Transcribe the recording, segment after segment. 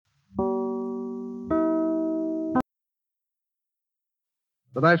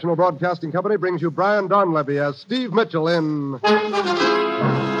The National Broadcasting Company brings you Brian Donlevy as Steve Mitchell in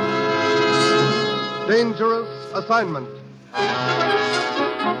Dangerous Assignment. The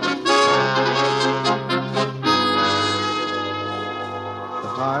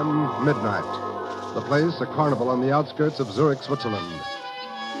time, midnight. The place, a carnival on the outskirts of Zurich, Switzerland.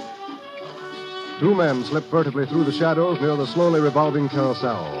 Two men slip furtively through the shadows near the slowly revolving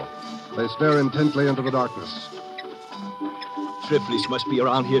carousel. They stare intently into the darkness. Triflis must be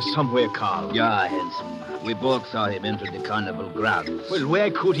around here somewhere, Carl. Yeah, Hanson. We both saw him enter the carnival grounds. Well, where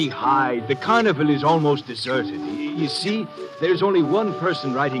could he hide? The carnival is almost deserted. You see, there's only one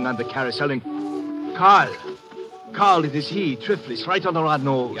person riding on the carousel, and... Carl, it is he, Triflis, right under our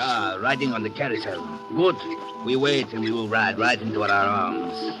nose. Yeah, riding on the carousel. Good. We wait and we will ride right into our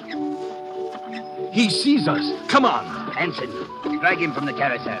arms. He sees us. Come on. Hanson, drag him from the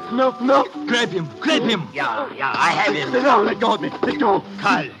carousel. No. Grab him. Yeah, I have him. No, let go of me. Let go.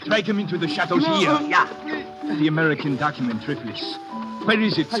 Carl, drag him into the shadows here. Yeah. The American document, Triflis. Where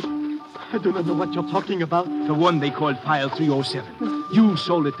is it? I do not know what you're talking about. The one they called File 307. You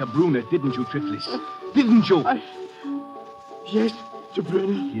sold it to Brunner, didn't you, Triflis? Didn't you? Yes, to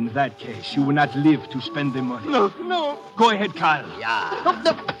Brunner. In that case, you will not live to spend the money. No. Go ahead, Carl.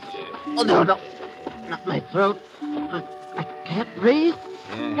 Yeah. No. Not my throat. I can't breathe.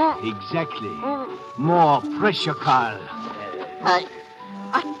 Yeah, exactly. More pressure, Carl.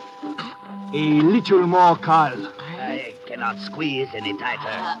 A little more, Carl. I cannot squeeze any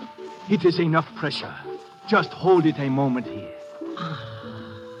tighter. It is enough pressure. Just hold it a moment here.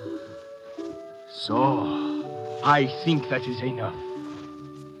 So, I think that is enough.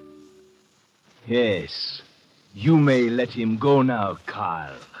 Yes, you may let him go now,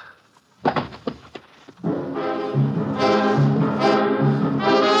 Carl.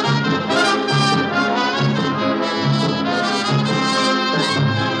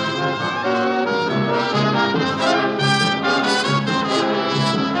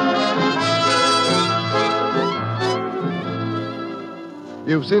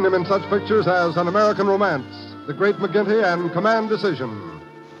 You've seen him in such pictures as An American Romance, The Great McGinty, and Command Decision.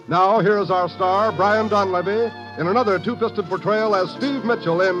 Now, here is our star, Brian Donlevy, in another two-fisted portrayal as Steve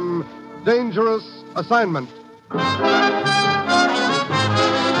Mitchell in Dangerous Assignment.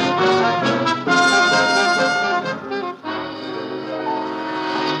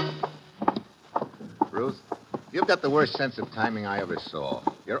 Ruth, you've got the worst sense of timing I ever saw.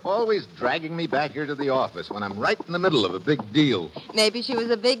 You're always dragging me back here to the office when I'm right in the middle of a big deal. Maybe she was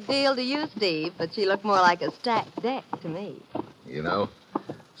a big deal to you, Steve, but she looked more like a stacked deck to me. You know,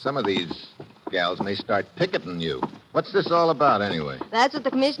 some of these gals may start picketing you. What's this all about, anyway? That's what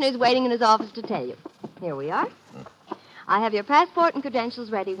the commissioner's waiting in his office to tell you. Here we are. I have your passport and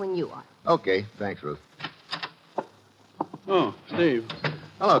credentials ready when you are. Okay, thanks, Ruth. Oh, Steve.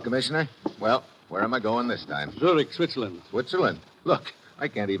 Hello, Commissioner. Well, where am I going this time? Zurich, Switzerland. Switzerland. Look, I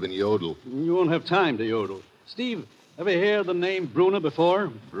can't even yodel. You won't have time to yodel. Steve, ever heard the name Brunner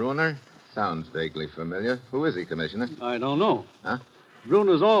before? Brunner? Sounds vaguely familiar. Who is he, Commissioner? I don't know. Huh?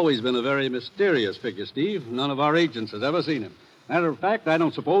 Brunner's always been a very mysterious figure, Steve. None of our agents has ever seen him. Matter of fact, I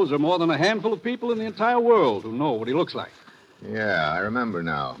don't suppose there are more than a handful of people in the entire world who know what he looks like. Yeah, I remember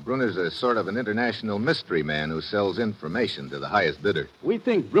now. Brunner's a sort of an international mystery man who sells information to the highest bidder. We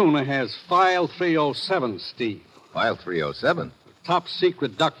think Brunner has File 307, Steve. File 307? Top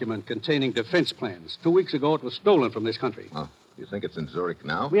secret document containing defense plans. 2 weeks ago, it was stolen from this country. Oh, you think it's in Zurich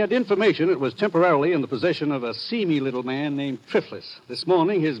now? We had information it was temporarily in the possession of a seamy little man named Triflis. This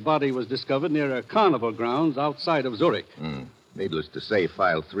morning, his body was discovered near a carnival grounds outside of Zurich. Needless to say,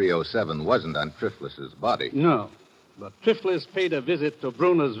 File 307 wasn't on Triflis's body. No, but Triflis paid a visit to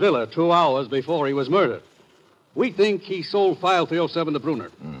Brunner's villa 2 hours before he was murdered. We think he sold File 307 to Brunner.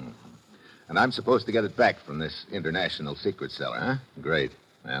 And I'm supposed to get it back from this international secret seller, huh? Great.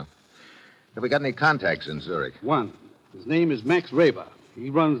 Well, have we got any contacts in Zurich? One. His name is Max Raber. He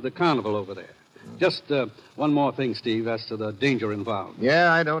runs the carnival over there. Just one more thing, Steve, as to the danger involved.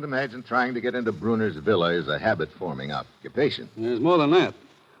 Yeah, I don't imagine trying to get into Brunner's villa is a habit-forming occupation. There's more than that.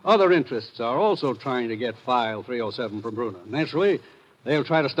 Other interests are also trying to get File 307 from Brunner. Naturally, they'll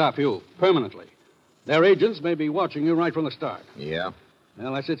try to stop you permanently. Their agents may be watching you right from the start. Yeah?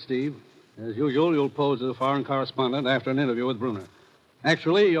 Well, that's it, Steve. As usual, you'll pose as a foreign correspondent after an interview with Brunner.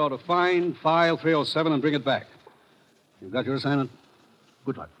 Actually, you ought to find File 307 and bring it back. You've got your assignment?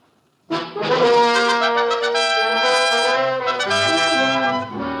 Good luck.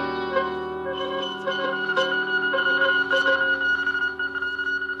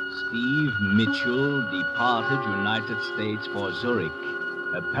 Steve Mitchell departed United States for Zurich,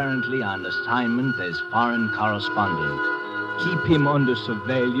 apparently on assignment as foreign correspondent, keep him under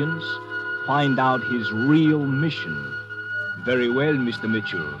surveillance, find out his real mission. Very well, Mr.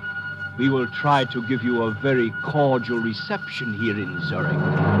 Mitchell. We will try to give you a very cordial reception here in Zurich.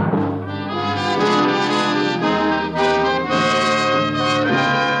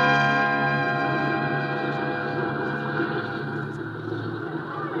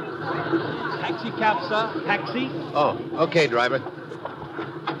 Taxi cab, sir. Taxi? Oh, okay, driver.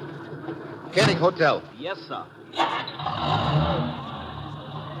 Koenig Hotel. Yes, sir.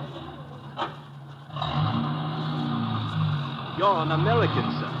 You're an American,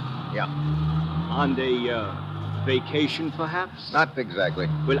 sir. Yeah, On a vacation, perhaps? not exactly.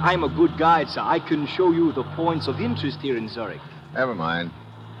 Well, I'm a good guide, sir. I can show you the points of interest here in Zurich. Never mind.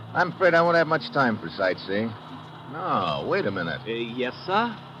 I'm afraid I won't have much time for sightseeing. No, wait a minute. Yes,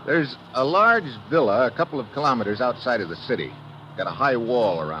 sir? There's a large villa a couple of kilometers outside of the city. Got a high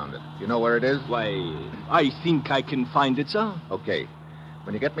wall around it. You know where it is? Why, I think I can find it, sir. Okay.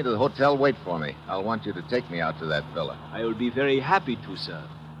 When you get me to the hotel, wait for me. I'll want you to take me out to that villa. I will be very happy to, sir.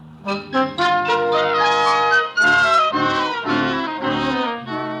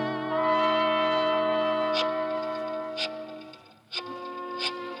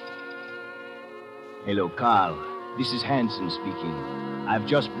 Hello, Carl. This is Hanson speaking. I've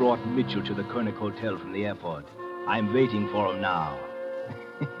just brought Mitchell to the Koenig Hotel from the airport. I'm waiting for him now.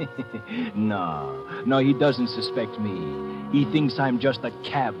 No, he doesn't suspect me. He thinks I'm just a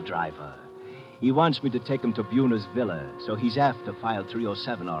cab driver. He wants me to take him to Buna's villa, so he's after file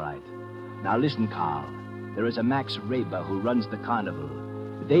 307, all right. Now listen, Carl. There is a Max Raber who runs the carnival.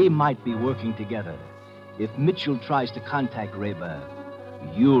 They might be working together. If Mitchell tries to contact Raber,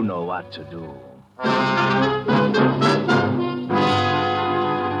 you know what to do.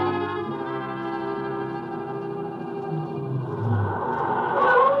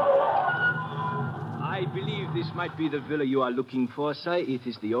 I believe this might be the villa you are looking for, sir. It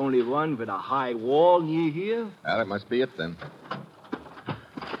is the only one with a high wall near here. Well, that must be it then.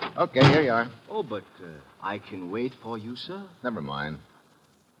 Okay, here you are. Oh, but I can wait for you, sir. Never mind.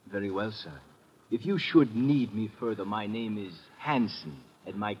 Very well, sir. If you should need me further, my name is Hanson,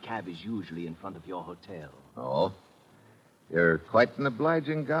 and my cab is usually in front of your hotel. Oh? You're quite an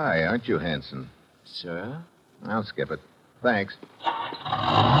obliging guy, aren't you, Hanson? Sir? I'll skip it. Thanks.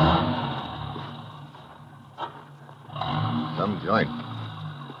 Some joint.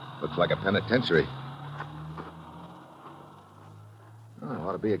 Looks like a penitentiary. Oh, there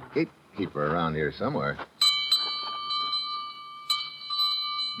ought to be a gatekeeper around here somewhere.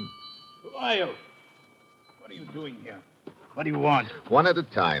 Who are you? What are you doing here? What do you want? One at a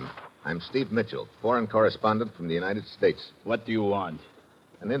time. I'm Steve Mitchell, foreign correspondent from the United States. What do you want?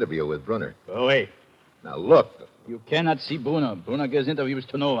 An interview with Brunner. Go away. Now, look. You cannot see Brunner. Brunner gives interviews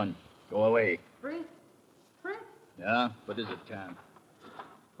to no one. Go away. Fritz? Yeah? What is it, Cam?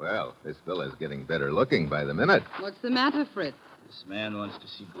 Well, this fella's getting better looking by the minute. What's the matter, Fritz? This man wants to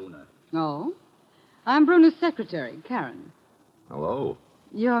see Brunner. Oh? I'm Bruno's secretary, Karen. Hello.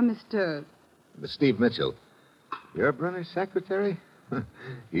 You're Mr. Steve Mitchell. You're Brunner's secretary?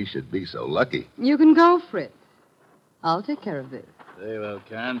 He should be so lucky. You can go, Fritz. I'll take care of this. Very well,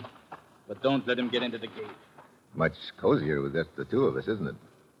 Cam. But don't let him get into the gate. Much cozier with just the two of us, isn't it?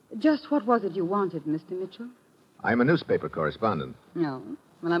 Just what was it you wanted, Mr. Mitchell? I'm a newspaper correspondent. No.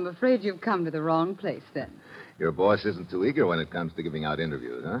 Well, I'm afraid you've come to the wrong place, then. Your boss isn't too eager when it comes to giving out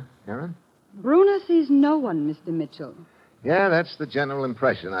interviews, huh, Karen? Bruno sees no one, Mr. Mitchell. Yeah, that's the general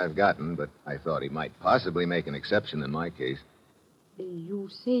impression I've gotten, but I thought he might possibly make an exception in my case. You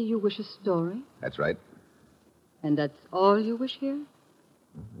say you wish a story? That's right. And that's all you wish here?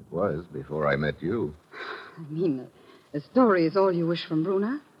 It was before I met you. I mean, a story is all you wish from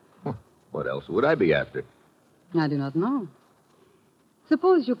Bruno? What else would I be after? I do not know.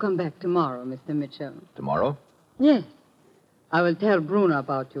 Suppose you come back tomorrow, Mr. Mitchell. Tomorrow? Yes. I will tell Bruno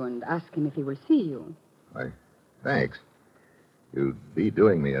about you and ask him if he will see you. Why, thanks. You'd be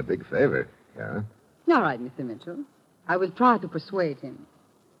doing me a big favor, Karen. All right, Mr. Mitchell. I will try to persuade him.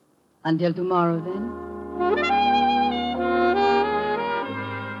 Until tomorrow, then.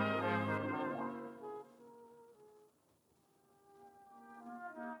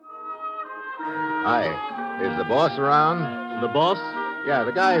 Hi. Is the boss around? The boss? Yeah,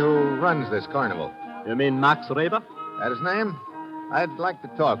 the guy who runs this carnival. You mean Max Reber? That his name? I'd like to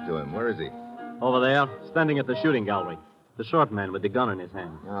talk to him. Where is he? Over there, standing at the shooting gallery. The short man with the gun in his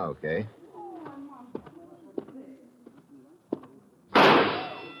hand. Oh, okay.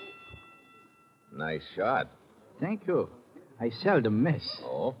 Nice shot. Thank you. I seldom miss.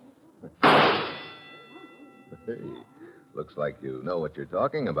 Oh. Hey, looks like you know what you're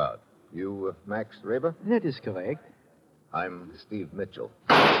talking about. You, Max Reber? That is correct. I'm Steve Mitchell.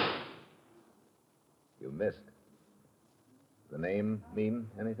 You missed. The name mean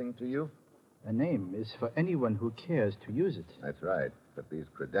anything to you? A name is for anyone who cares to use it. That's right, but these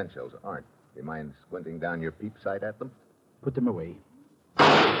credentials aren't. Do you mind squinting down your peep sight at them? Put them away.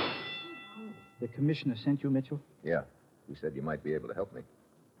 The commissioner sent you, Mitchell? Yeah. He said you might be able to help me.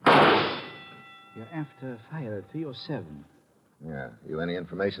 You're after file 307. Yeah. You any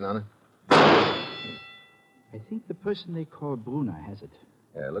information on it? I think the person they call Brunner has it.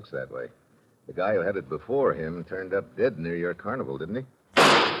 Yeah, it looks that way. The guy who had it before him turned up dead near your carnival, didn't he?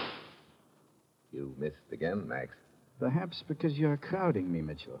 You missed again, Max. Perhaps because you're crowding me,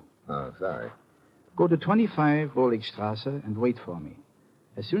 Mitchell. Oh, sorry. Go to 25 Roligstrasse and wait for me.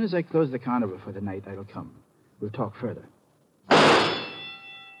 As soon as I close the carnival for the night, I'll come. We'll talk further.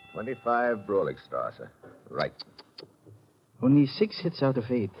 25 Broligstrasse. Right. Only 6 hits out of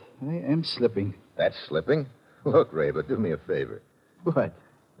 8. I am slipping. That's slipping? Look, Ray, but do me a favor. What?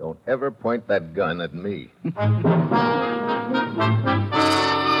 Don't ever point that gun at me.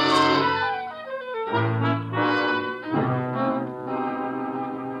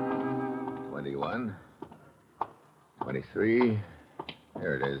 21, 23.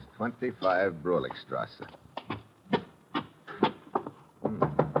 There it is, 25 Broligstrasse.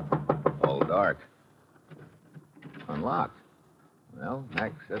 All dark. Unlocked. Well,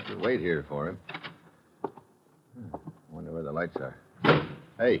 Max has to wait here for him. Wonder where the lights are.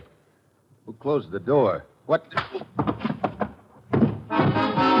 Hey, who closed the door? What?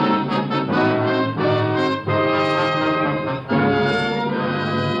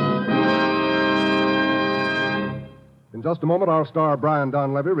 In just a moment, our star, Brian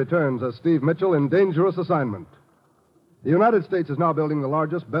Donlevy, returns as Steve Mitchell in Dangerous Assignment. The United States is now building the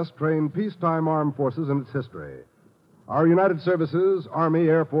largest, best-trained peacetime armed forces in its history. Our United Services, Army,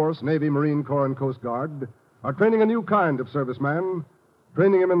 Air Force, Navy, Marine Corps, and Coast Guard, are training a new kind of serviceman,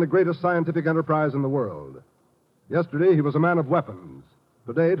 training him in the greatest scientific enterprise in the world. Yesterday, he was a man of weapons.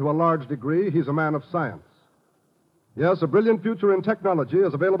 Today, to a large degree, he's a man of science. Yes, a brilliant future in technology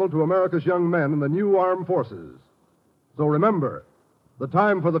is available to America's young men in the new armed forces. So remember, the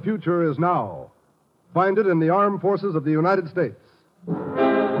time for the future is now. Find it in the Armed Forces of the United States.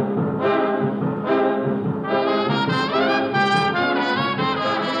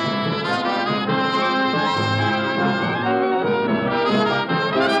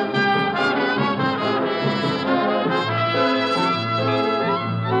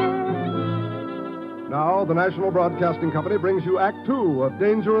 Now, the National Broadcasting Company brings you Act Two of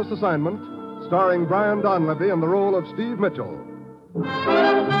Dangerous Assignment, starring Brian Donlevy in the role of Steve Mitchell.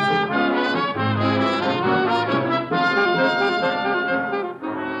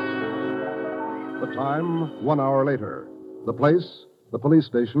 The time, 1 hour later. The place, the police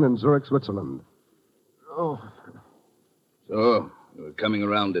station in Zurich, Switzerland. Oh. So, you're coming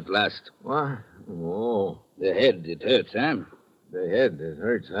around at last. What? Oh. The head, it hurts, huh? The head, it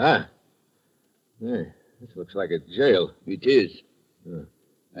hurts, huh? Hey, this looks like a jail. It is. Huh.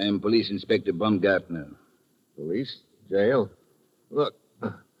 I am Police Inspector Baumgartner. Police? Jail? Look,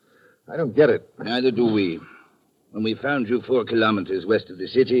 I don't get it. Neither do we. When we found you 4 kilometers west of the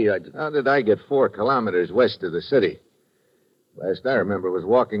city, How did I get 4 kilometers west of the city? Last I remember was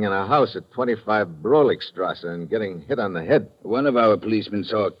walking in a house at 25 Broligstrasse and getting hit on the head. One of our policemen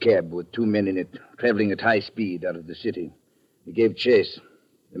saw a cab with 2 men in it, traveling at high speed out of the city. He gave chase.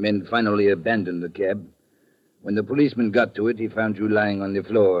 The men finally abandoned the cab. When the policeman got to it, he found you lying on the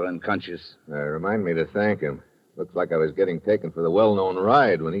floor, unconscious. Remind me to thank him. Looks like I was getting taken for the well-known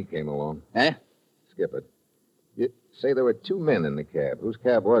ride when he came along. Huh? Skip it. You say there were 2 men in the cab. Whose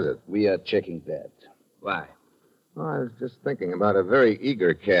cab was it? We are checking that. Why? Oh, I was just thinking about a very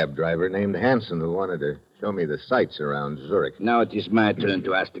eager cab driver named Hansen who wanted to show me the sights around Zurich. Now it is my turn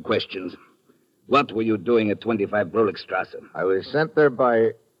to ask the questions. What were you doing at 25 Broligstrasse? I was sent there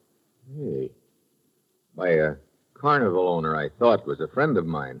by a carnival owner I thought was a friend of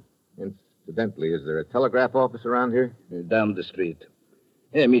mine. Incidentally, is there a telegraph office around here? Down the street.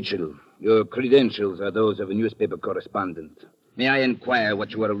 Hey, Mitchell, your credentials are those of a newspaper correspondent. May I inquire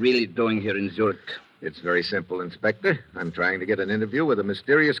what you are really doing here in Zurich? It's very simple, Inspector. I'm trying to get an interview with a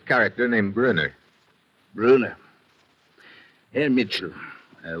mysterious character named Brunner. Brunner. Herr Mitchell,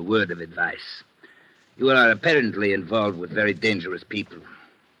 a word of advice. You are apparently involved with very dangerous people.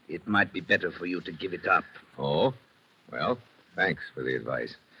 It might be better for you to give it up. Oh? Well, thanks for the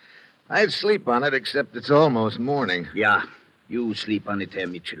advice. I'd sleep on it, except it's almost morning. Yeah, you sleep on it, Herr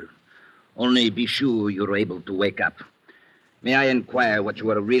Mitchell. Only be sure you're able to wake up. May I inquire what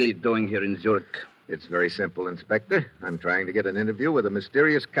you are really doing here in Zurich? It's very simple, Inspector. I'm trying to get an interview with a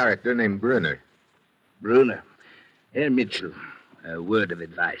mysterious character named Brunner. Brunner. Herr Mitchell, a word of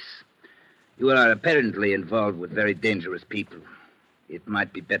advice. You are apparently involved with very dangerous people. It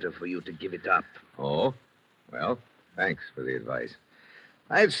might be better for you to give it up. Oh? Well, thanks for the advice.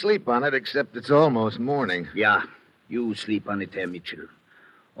 I'd sleep on it, except it's almost morning. Yeah, you sleep on it, Herr Mitchell.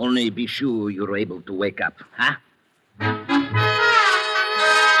 Only be sure you're able to wake up, huh?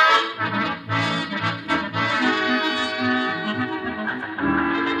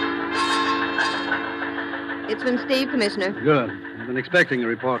 It's from Steve, Commissioner. Good. I've been expecting a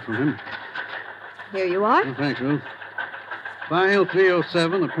report from him. Here you are. Well, thanks, Ruth. File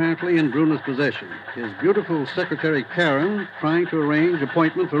 307 apparently in Bruner's possession. His beautiful secretary, Karen, trying to arrange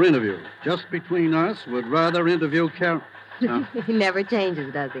appointment for interview. Just between us, would rather interview Karen. He never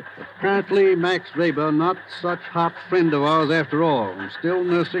changes, does he? Apparently, Max Raber, not such hot friend of ours after all, and still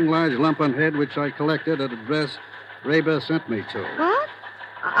nursing large lump on head, which I collected at address Raber sent me to. What?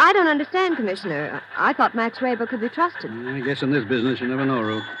 I don't understand, Commissioner. I thought Max Raber could be trusted. I guess in this business, you never know,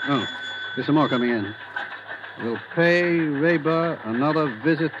 Ruth. Oh, there's some more coming in. We'll pay Raber another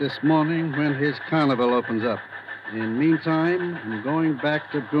visit this morning when his carnival opens up. In meantime, I'm going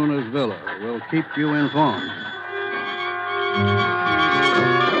back to Bruner's villa. We'll keep you informed.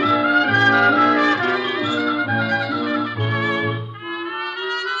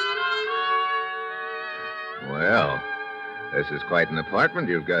 Well, this is quite an apartment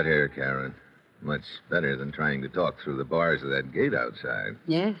you've got here, Karen. Much better than trying to talk through the bars of that gate outside.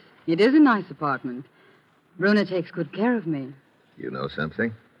 Yes, it is a nice apartment. Bruner takes good care of me. You know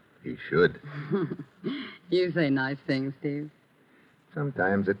something? He should. You say nice things, Steve.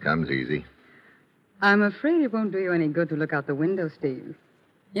 Sometimes it comes easy. I'm afraid it won't do you any good to look out the window, Steve.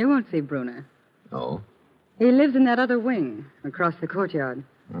 You won't see Bruner. Oh? He lives in that other wing, across the courtyard.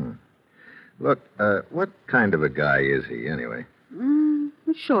 Look, what kind of a guy is he, anyway?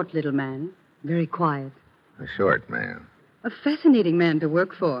 A short little man, very quiet. A short man. A fascinating man to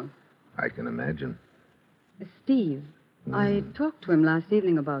work for. I can imagine. Steve, I talked to him last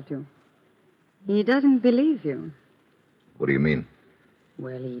evening about you. He doesn't believe you. What do you mean?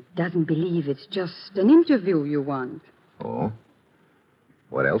 Well, he doesn't believe it's just an interview you want. Oh?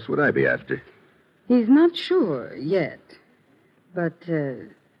 What else would I be after? He's not sure yet. But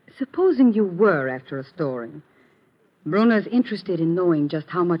supposing you were after a story, Bruner's interested in knowing just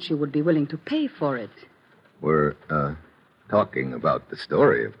how much you would be willing to pay for it. We're, talking about the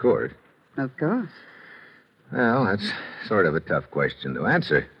story, of course. Of course. Well, that's sort of a tough question to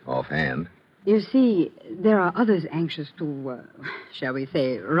answer offhand. You see, there are others anxious to, shall we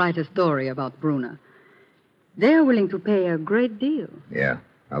say, write a story about Bruner. They're willing to pay a great deal. Yeah,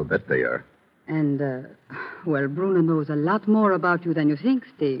 I'll bet they are. And, well, Bruner knows a lot more about you than you think,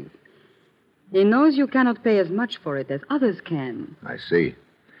 Steve. He knows you cannot pay as much for it as others can. I see.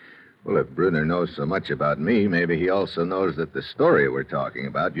 Well, if Bruner knows so much about me, maybe he also knows that the story we're talking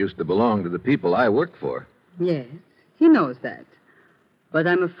about used to belong to the people I work for. Yes, he knows that. But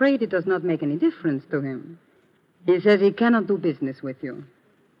I'm afraid it does not make any difference to him. He says he cannot do business with you.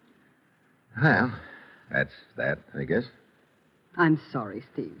 Well, that's that, I guess. I'm sorry,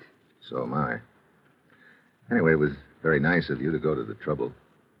 Steve. So am I. Anyway, it was very nice of you to go to the trouble.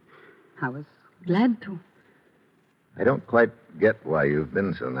 I was glad to. I don't quite get why you've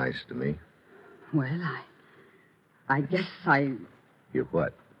been so nice to me. Well, I guess I... You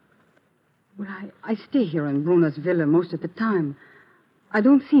what? Well, I stay here in Bruner's villa most of the time. I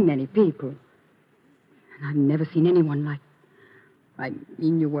don't see many people. And I've never seen anyone like... I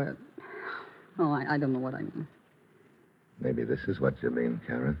mean, you were... Oh, I don't know what I mean. Maybe this is what you mean,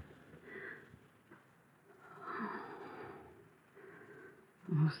 Karen.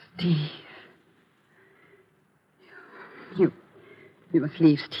 Oh, Steve. You must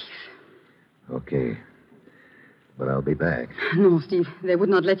leave, Steve. Okay. But I'll be back. No, Steve, they would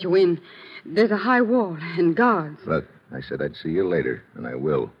not let you in. There's a high wall and guards. Look, I said I'd see you later, and I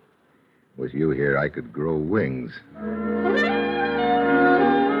will. With you here, I could grow wings.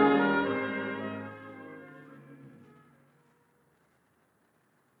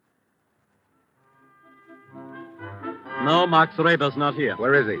 No, Max Raber's not here.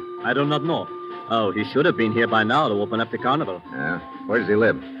 Where is he? I do not know. Oh, he should have been here by now to open up the carnival. Yeah? Where does he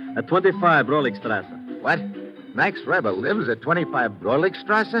live? At 25 Broligstrasse. What? Max Reber lives at 25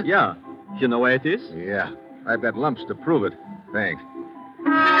 Broligstrasse? Yeah. You know where it is? Yeah. I've got lumps to prove it. Thanks.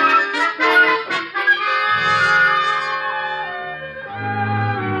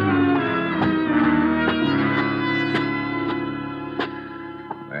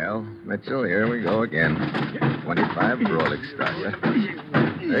 Well, Mitchell, here we go again. 25 Broligstrasse.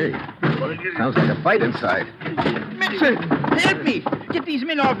 Hey, sounds like a fight inside. Mitchell, help me. Get these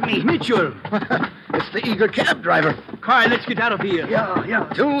men off me. Mitchell! it's the eager cab driver. Carl, let's get out of here. Yeah.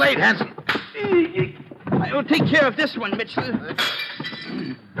 Too late, Hanson. I will take care of this one, Mitchell.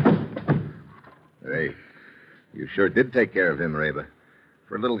 Hey, you sure did take care of him, Reba.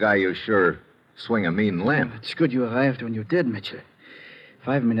 For a little guy, you sure swing a mean lamp. It's good you arrived when you did, Mitchell.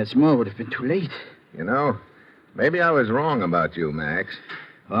 5 minutes more would have been too late. You know, maybe I was wrong about you, Max.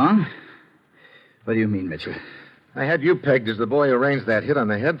 Wrong? What do you mean, Mitchell? I had you pegged as the boy who arranged that hit on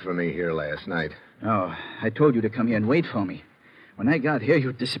the head for me here last night. Oh, I told you to come here and wait for me. When I got here,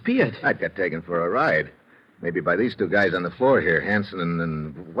 you disappeared. I got taken for a ride. Maybe by these two guys on the floor here, Hanson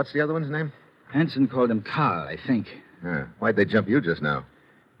and what's the other one's name? Hanson called him Carl, I think. Why'd they jump you just now?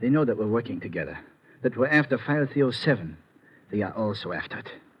 They know that we're working together, that we're after File 307. They are also after it.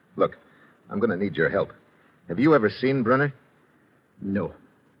 Look, I'm going to need your help. Have you ever seen Brunner? No.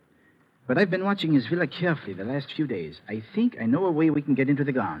 But I've been watching his villa carefully the last few days. I think I know a way we can get into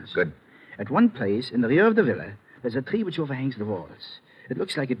the grounds. Good. At one place, in the rear of the villa, there's a tree which overhangs the walls. It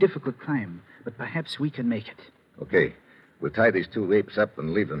looks like a difficult climb, but perhaps we can make it. Okay. We'll tie these two apes up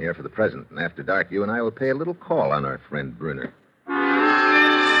and leave them here for the present. And after dark, you and I will pay a little call on our friend Brunner.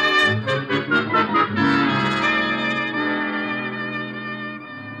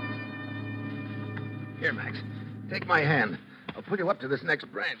 Here, Max. Take my hand. I'll pull you up to this next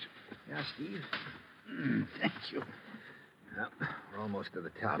branch. Yeah, Steve? Thank you. Well, we're almost to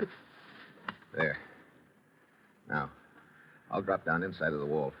the top. There. Now, I'll drop down inside of the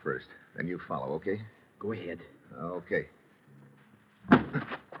wall first. Then you follow, okay? Go ahead. Okay.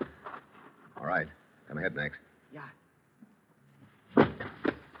 All right. Come ahead, Max. Yeah.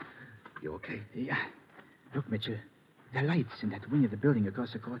 You okay? Yeah. Look, Mitchell. The lights in that wing of the building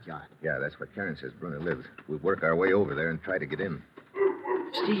across the courtyard. Yeah, that's where Karen says Brunner lives. We'll work our way over there and try to get in.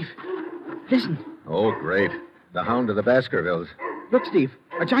 Steve, listen. Oh, great. The hound of the Baskervilles. Look, Steve.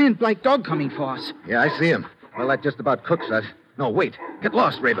 A giant black dog coming for us. Yeah, I see him. Well, that just about cooks us. No, wait. Get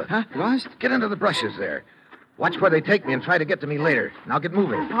lost, Reba. Huh? Lost? Get into the brushes there. Watch where they take me and try to get to me later. Now get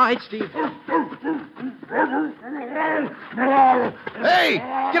moving. All right, Steve. Hey!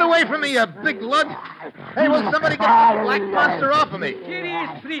 Get away from me, you big lug! Hey, will somebody get the black monster off of me? Here he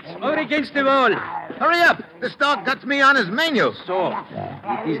is, Fritz, over against the wall. Hurry up! This dog got me on his menu. So,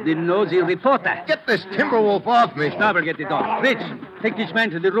 it is the nosy reporter. Get this timberwolf off me. Stauber, get the dog. Fritz, take this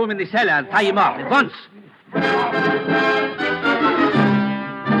man to the room in the cellar and tie him up at once.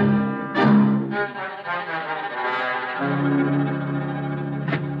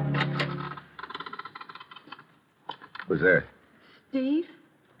 Who's there? Steve,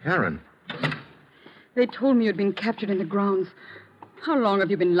 Karen. they told me you'd been captured in the grounds. How long have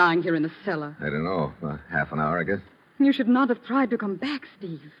you been lying here in the cellar? I don't know. Half an hour, I guess. You should not have tried to come back,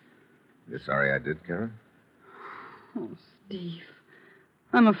 Steve. You're sorry I did, Karen? Oh, Steve,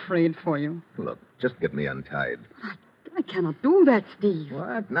 I'm afraid for you. Look, just get me untied. I cannot do that, Steve.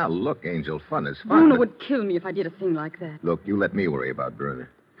 What? Now, look, Angel, fun is fun. Bruno but- would kill me if I did a thing like that. Look, you let me worry about Brunner.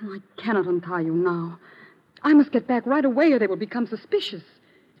 Oh, I cannot untie you now. I must get back right away or they will become suspicious.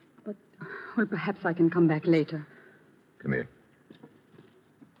 But, well, perhaps I can come back later. Come here.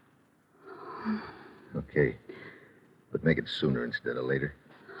 Okay. But make it sooner instead of later.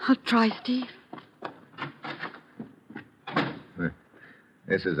 I'll try, Steve.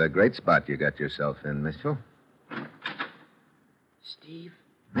 This is a great spot you got yourself in, Mitchell. Steve?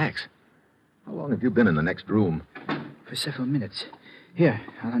 Max, how long have you been in the next room? For several minutes. Here,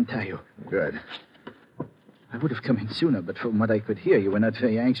 I'll untie you. Good. I would have come in sooner, but from what I could hear, you were not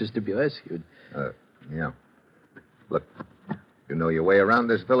very anxious to be rescued. Yeah. Look, you know your way around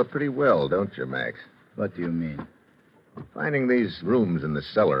this villa pretty well, don't you, Max? What do you mean? Finding these rooms in the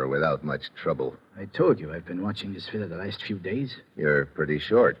cellar without much trouble. I told you I've been watching this villa the last few days. You're pretty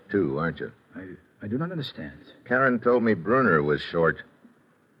short, too, aren't you? I do not understand. Karen told me Brunner was short.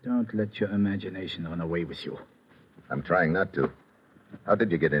 Don't let your imagination run away with you. I'm trying not to. How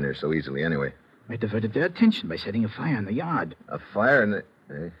did you get in here so easily, anyway? I diverted their attention by setting a fire in the yard. A fire in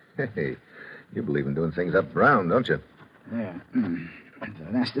the... Hey, you believe in doing things up brown, don't you? There.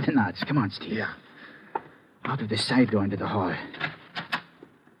 The last of the knots. Come on, Steve. Yeah. Out of the side door into the hall.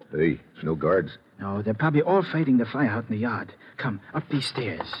 Hey, no guards. No, they're probably all fighting the fire out in the yard. Come, up these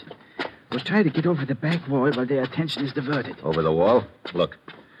stairs. We'll try to get over the back wall while their attention is diverted. Over the wall? Look,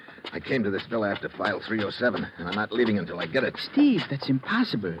 I came to this villa after File 307, and I'm not leaving until I get it. Steve, that's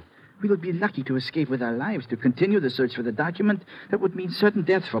impossible. We will be lucky to escape with our lives. To continue the search for the document, that would mean certain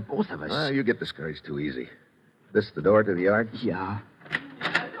death for both of us. You get discouraged too easy. This the door to the yard? Yeah.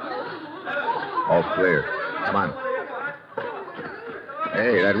 All clear. Come on.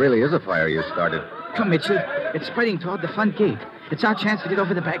 Hey, that really is a fire you started. Come, Mitchell. It's spreading toward the front gate. It's our chance to get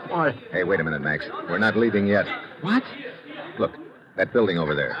over the back wall. Hey, wait a minute, Max. We're not leaving yet. What? Look, that building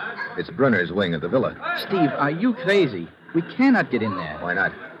over there. It's Brunner's wing of the villa. Steve, are you crazy? We cannot get in there. Why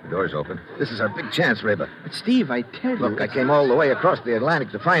not? The door's open. This is our big chance, Reba. But, Steve, I tell you... Look, I came all the way across the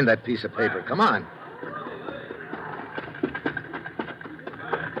Atlantic to find that piece of paper. Come on.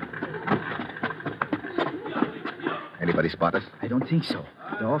 Anybody spot us? I don't think so.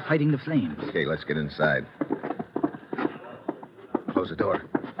 They're all fighting the flames. Okay, let's get inside. Close the door.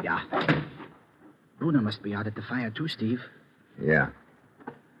 Yeah. Bruno must be out at the fire, too, Steve. Yeah.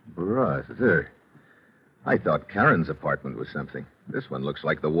 Brother. I thought Karen's apartment was something. This one looks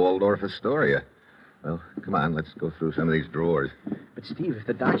like the Waldorf Astoria. Well, come on, let's go through some of these drawers. But, Steve, if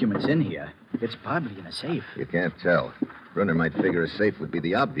the document's in here, it's probably in a safe. You can't tell. Brunner might figure a safe would be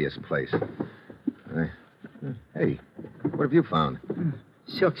the obvious place. Hey, what have you found?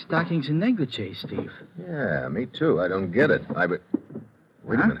 Silk stockings and negligee, Steve. Yeah, me too. I don't get it.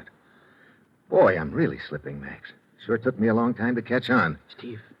 Wait a minute. Boy, I'm really slipping, Max. Sure took me a long time to catch on.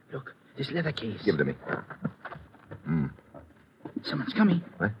 Steve, look, this leather case. Give it to me. Someone's coming.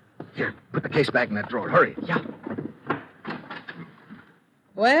 What? Here, put the case back in that drawer. Hurry. Yeah.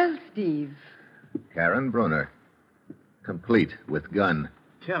 Well, Steve, Karen Brunner. Complete with gun.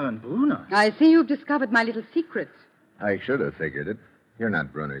 Karen Bruno. I see you've discovered my little secret. I should have figured it. You're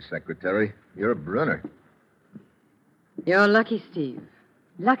not Brunner's secretary. You're Brunner. You're lucky, Steve.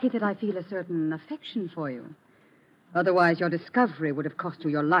 Lucky that I feel a certain affection for you. Otherwise, your discovery would have cost you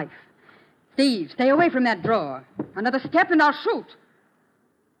your life. Steve, stay away from that drawer. Another step and I'll shoot.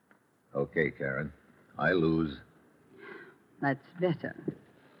 Okay, Karen. I lose. That's better.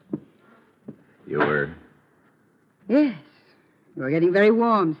 You were... Yes. You're getting very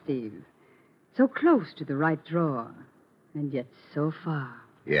warm, Steve. So close to the right drawer, and yet so far.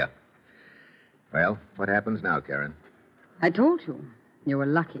 Yeah. Well, what happens now, Karen? I told you. You were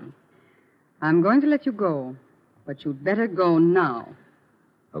lucky. I'm going to let you go, but you'd better go now.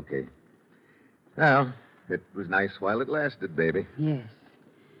 Okay. Well, it was nice while it lasted, baby. Yes,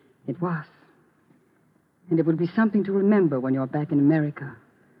 it was. And it will be something to remember when you're back in America.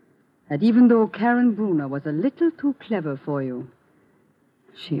 That even though Karen Bruno was a little too clever for you,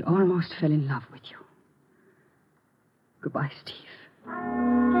 she almost fell in love with you. Goodbye, Steve.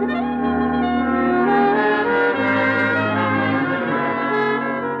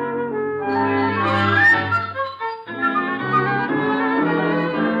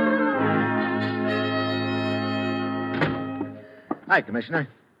 Hi, Commissioner.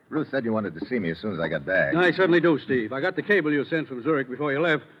 Ruth said you wanted to see me as soon as I got back. I certainly do, Steve. I got the cable you sent from Zurich before you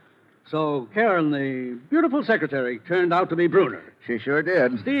left. So Karen, the beautiful secretary, turned out to be Brunner. She sure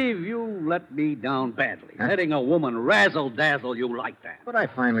did. Steve, you let me down badly. Letting a woman razzle-dazzle you like that. But I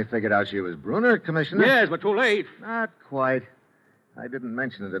finally figured out she was Brunner, Commissioner. Yes, but too late. Not quite. I didn't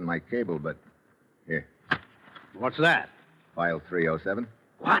mention it in my cable, but... Here, What's that? file 307.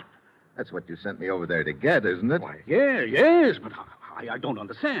 What? That's what you sent me over there to get, isn't it? Why, yes, but I don't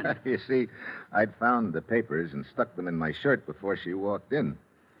understand. You see, I'd found the papers and stuck them in my shirt before she walked in.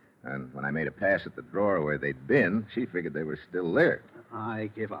 And when I made a pass at the drawer where they'd been, she figured they were still there. I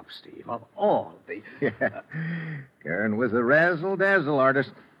give up, Steve. Of all the... Yeah. Karen was a razzle-dazzle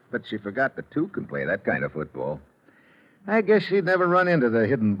artist, but she forgot that two can play that kind of football. I guess she'd never run into the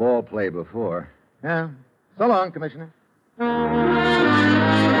hidden ball play before. Yeah. So long, Commissioner.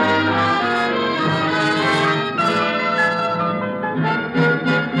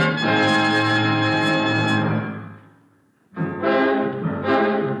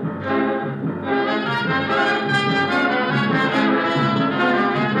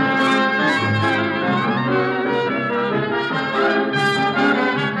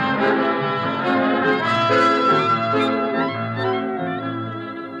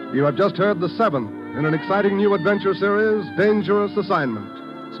 You have just heard the seventh in an exciting new adventure series, Dangerous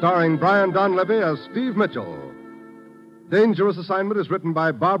Assignment, starring Brian Donlevy as Steve Mitchell. Dangerous Assignment is written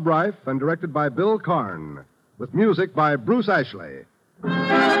by Bob Reif and directed by Bill Karn, with music by Bruce Ashley.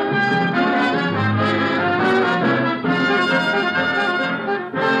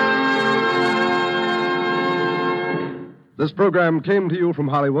 This program came to you from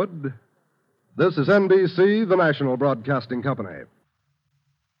Hollywood. This is NBC, the national broadcasting company.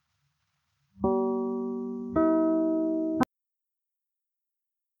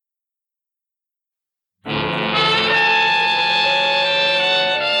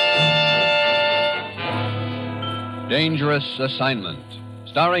 Dangerous Assignment,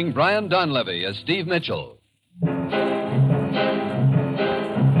 starring Brian Donlevy as Steve Mitchell.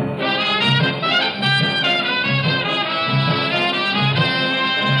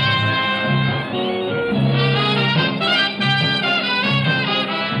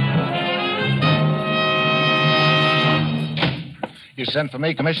 You sent for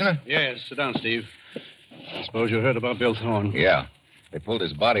me, Commissioner? Yes, sit down, Steve. I suppose you heard about Bill Thorne. Yeah. They pulled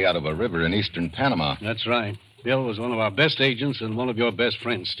his body out of a river in eastern Panama. That's right. Bill was one of our best agents and one of your best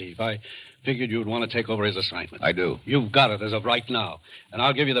friends, Steve. I figured you'd want to take over his assignment. I do. You've got it as of right now. And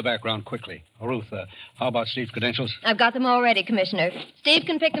I'll give you the background quickly. Oh, Ruth, how about Steve's credentials? I've got them all ready, Commissioner. Steve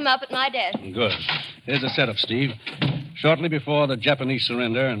can pick them up at my desk. Good. Here's the setup, Steve. Shortly before the Japanese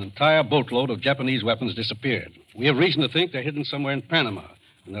surrender, an entire boatload of Japanese weapons disappeared. We have reason to think they're hidden somewhere in Panama,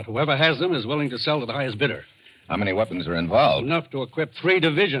 and that whoever has them is willing to sell to the highest bidder. How many weapons are involved? Enough to equip 3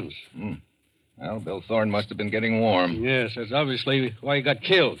 divisions. Well, Bill Thorne must have been getting warm. Yes, that's obviously why he got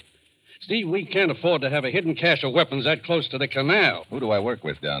killed. Steve, we can't afford to have a hidden cache of weapons that close to the canal. Who do I work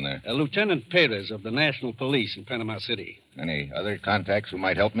with down there? Lieutenant Perez of the National Police in Panama City. Any other contacts who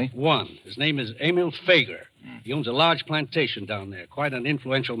might help me? One. His name is Emil Fager. He owns a large plantation down there. Quite an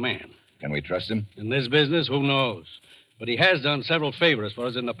influential man. Can we trust him? In this business, who knows? But he has done several favors for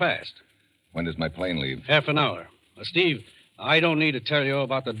us in the past. When does my plane leave? Half an hour. Now, Steve, I don't need to tell you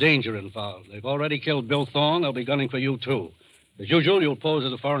about the danger involved. They've already killed Bill Thorne. They'll be gunning for you, too. As usual, you'll pose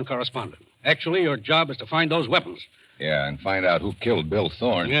as a foreign correspondent. Actually, your job is to find those weapons. Yeah, and find out who killed Bill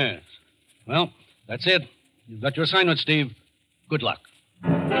Thorne. Yes. Well, that's it. You've got your assignment, Steve. Good luck.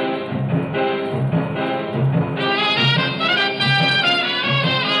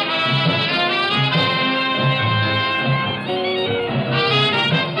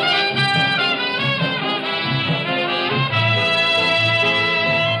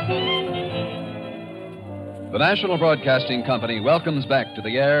 The National Broadcasting Company welcomes back to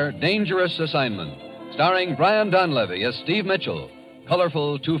the air Dangerous Assignment, starring Brian Donlevy as Steve Mitchell,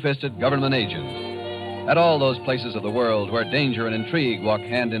 colorful, two-fisted government agent. At all those places of the world where danger and intrigue walk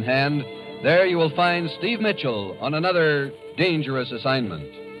hand in hand, there you will find Steve Mitchell on another dangerous assignment.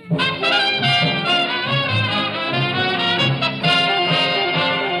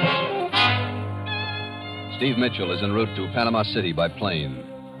 Steve Mitchell is en route to Panama City by plane.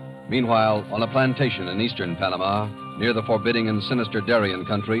 Meanwhile, on a plantation in eastern Panama, near the forbidding and sinister Darien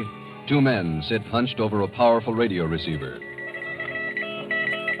country, 2 men sit hunched over a powerful radio receiver.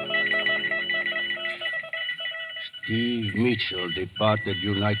 Steve Mitchell departed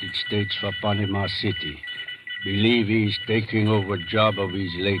United States for Panama City. Believe he's taking over job of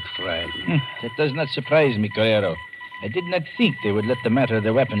his late friend. That does not surprise me, Carrero. I did not think they would let the matter of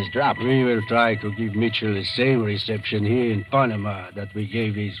the weapons drop. We will try to give Mitchell the same reception here in Panama that we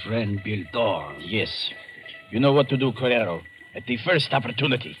gave his friend Bill Thorne. Yes. You know what to do, Carrero. At the first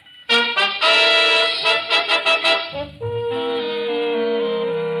opportunity.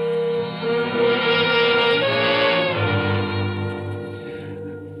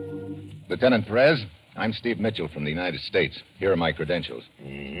 Lieutenant Perez, I'm Steve Mitchell from the United States. Here are my credentials.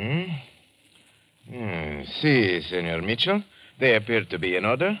 Si, Senor Mitchell. They appear to be in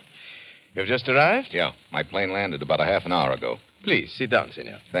order. You've just arrived? Yeah, my plane landed about a half an hour ago. Please, sit down,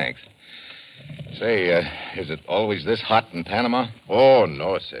 Senor. Thanks. Say, is it always this hot in Panama? Oh,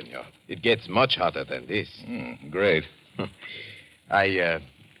 no, Senor. It gets much hotter than this. Great. I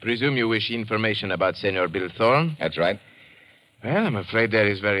presume you wish information about Senor Bill Thorne? That's right. Well, I'm afraid there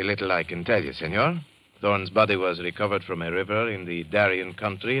is very little I can tell you, Senor. Thorne's body was recovered from a river in the Darien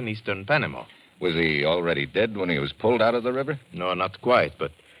country in eastern Panama. Was he already dead when he was pulled out of the river? No, not quite,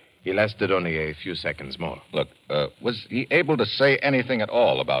 but he lasted only a few seconds more. Look, was he able to say anything at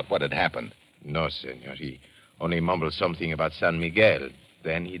all about what had happened? No, Senor. He only mumbled something about San Miguel.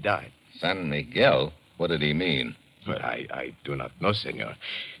 Then he died. San Miguel? What did he mean? Well, I do not know, Senor.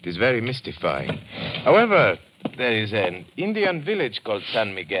 It is very mystifying. However, there is an Indian village called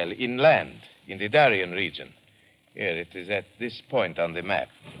San Miguel inland in the Darien region. Here, it is at this point on the map.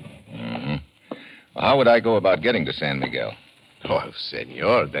 Well, how would I go about getting to San Miguel? Oh,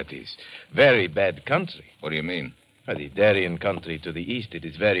 Senor, that is very bad country. What do you mean? Well, the Darien country to the east, it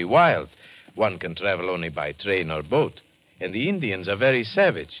is very wild. One can travel only by train or boat. And the Indians are very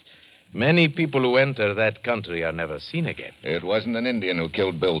savage. Many people who enter that country are never seen again. It wasn't an Indian who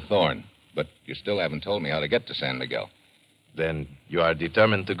killed Bill Thorne. But you still haven't told me how to get to San Miguel. Then you are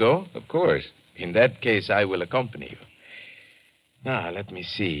determined to go? Of course. In that case, I will accompany you. Now, let me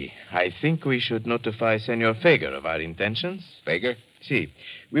see. I think we should notify Senor Fager of our intentions. Fager? See,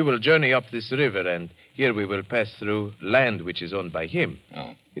 we will journey up this river, and here we will pass through land which is owned by him.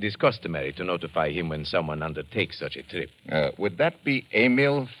 Oh. It is customary to notify him when someone undertakes such a trip. Would that be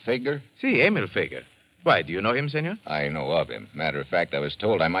Emil Fager? See, Emil Fager. Why, do you know him, Senor? I know of him. Matter of fact, I was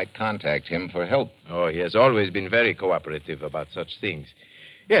told I might contact him for help. Oh, he has always been very cooperative about such things.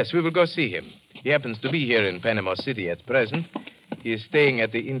 Yes, we will go see him. He happens to be here in Panama City at present, He is staying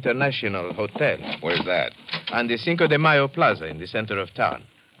at the International Hotel. Where's that? On the Cinco de Mayo Plaza in the center of town.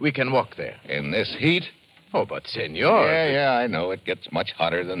 We can walk there. In this heat? Oh, but, senor... Yeah, I know. It gets much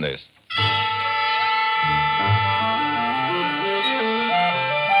hotter than this.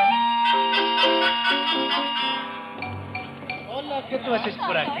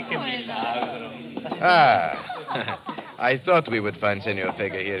 I thought we would find Senor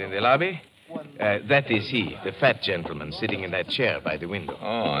Vega here in the lobby. That is he, the fat gentleman sitting in that chair by the window.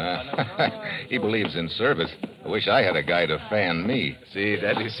 Oh, he believes in service. I wish I had a guy to fan me. See,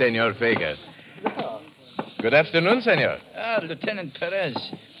 that is Senor Vega. Good afternoon, senor. Lieutenant Perez.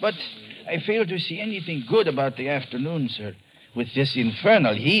 But I fail to see anything good about the afternoon, sir. With this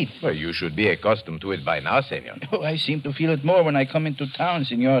infernal heat. Well, you should be accustomed to it by now, senor. Oh, I seem to feel it more when I come into town,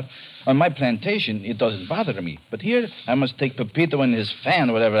 senor. On my plantation, it doesn't bother me. But here, I must take Pepito and his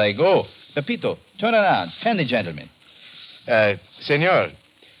fan wherever I go. Pepito, turn around. Fan the gentleman. Senor,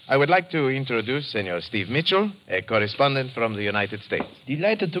 I would like to introduce Senor Steve Mitchell, a correspondent from the United States.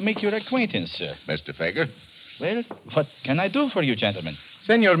 Delighted to make your acquaintance, sir. Mr. Fager? Well, what can I do for you, gentlemen?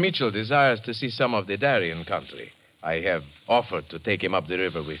 Senor Mitchell desires to see some of the Darien country. I have offered to take him up the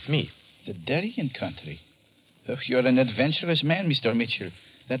river with me. The Darien country? Oh, you're an adventurous man, Mr. Mitchell.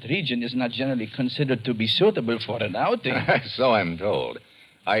 That region is not generally considered to be suitable for an outing. So I'm told.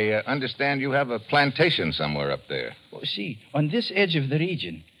 I understand you have a plantation somewhere up there. Oh, see, on this edge of the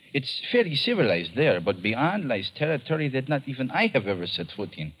region, it's fairly civilized there, but beyond lies territory that not even I have ever set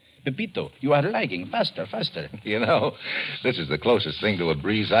foot in. Pepito, you are lagging. Faster, faster. You know, this is the closest thing to a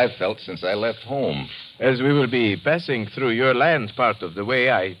breeze I've felt since I left home. As we will be passing through your land part of the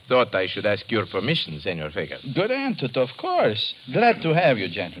way, I thought I should ask your permission, Senor Vega. Granted, of course. Glad to have you,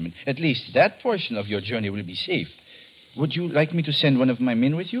 gentlemen. At least that portion of your journey will be safe. Would you like me to send one of my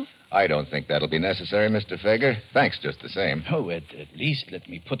men with you? I don't think that'll be necessary, Mr. Fager. Thanks just the same. Oh, at least let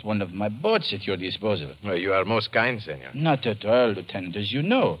me put one of my boats at your disposal. Well, you are most kind, senor. Not at all, Lieutenant. As you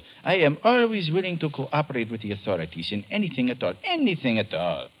know, I am always willing to cooperate with the authorities in anything at all. Anything at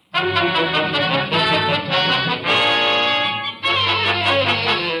all.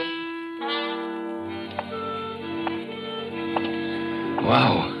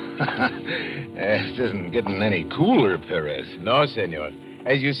 Wow. This isn't getting any cooler, Perez. No, senor.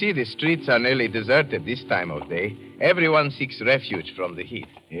 As you see, the streets are nearly deserted this time of day. Everyone seeks refuge from the heat.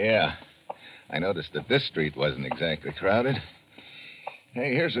 Yeah. I noticed that this street wasn't exactly crowded.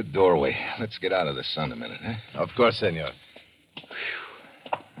 Hey, here's a doorway. Let's get out of the sun a minute, huh? Of course, senor.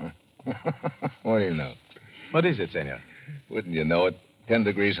 What do you know? What is it, senor? Wouldn't you know it? 10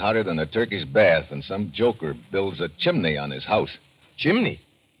 degrees hotter than a turkey's bath, and some joker builds a chimney on his house. Chimney?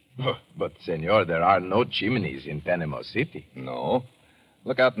 Oh, but, senor, there are no chimneys in Panama City. No.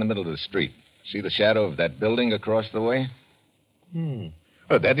 Look out in the middle of the street. See the shadow of that building across the way?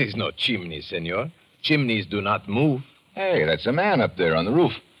 Oh, that is no chimney, senor. Chimneys do not move. Hey, that's a man up there on the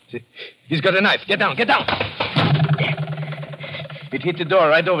roof. See? He's got a knife. Get down, get down. It hit the door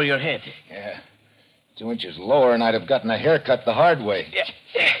right over your head. Yeah. 2 inches lower, and I'd have gotten a haircut the hard way. Yeah.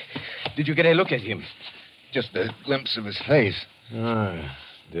 Did you get a look at him? Just a glimpse of his face. Ah,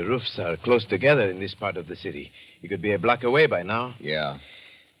 the roofs are close together in this part of the city. He could be a block away by now. Yeah.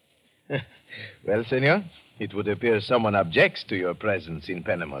 Well, senor, it would appear someone objects to your presence in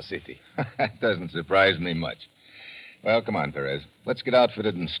Panama City. That doesn't surprise me much. Well, come on, Perez. Let's get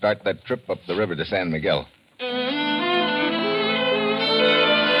outfitted and start that trip up the river to San Miguel.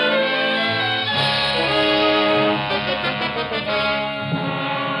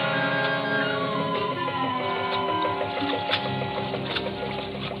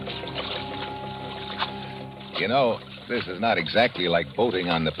 You know, this is not exactly like boating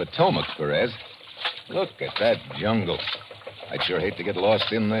on the Potomac, Perez. Look at that jungle. I'd sure hate to get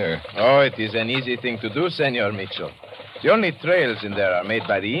lost in there. Oh, it is an easy thing to do, Senor Mitchell. The only trails in there are made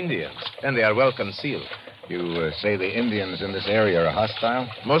by the Indians, and they are well concealed. You say the Indians in this area are hostile?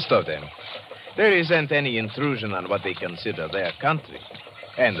 Most of them. There isn't any intrusion on what they consider their country.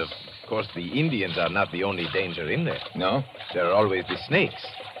 And, of course, the Indians are not the only danger in there. No? There are always the snakes.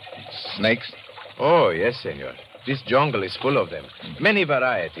 Snakes? Oh, yes, senor. This jungle is full of them. Many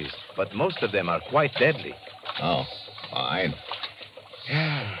varieties, but most of them are quite deadly. Oh, fine.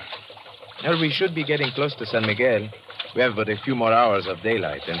 Yeah. Well, we should be getting close to San Miguel. We have but a few more hours of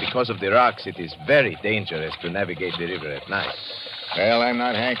daylight, and because of the rocks, it is very dangerous to navigate the river at night. Well, I'm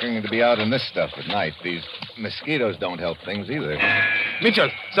not hankering to be out in this stuff at night. These mosquitoes don't help things either. Mitchell,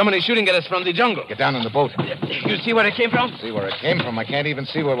 someone is shooting at us from the jungle. Get down in the boat. You see where it came from? See where it came from? I can't even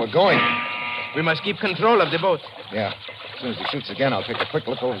see where we're going. We must keep control of the boat. Yeah. As soon as he shoots again, I'll take a quick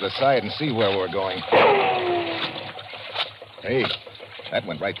look over the side and see where we're going. Hey, that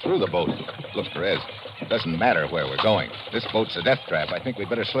went right through the boat. Look, Perez, it doesn't matter where we're going. This boat's a death trap. I think we'd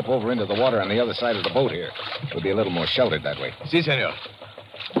better slip over into the water on the other side of the boat here. We'll be a little more sheltered that way. Si, senor.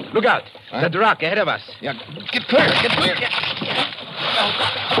 Look out. Huh? That rock ahead of us. Yeah, get clear, get clear.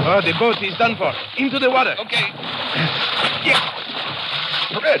 Oh, the boat is done for. Into the water. Okay. Yeah.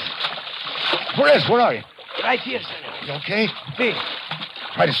 Perez, where are you? Right here, senor. You okay? See.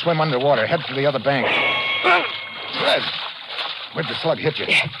 Try to swim underwater. Head for the other bank. Perez, where'd the slug hit you?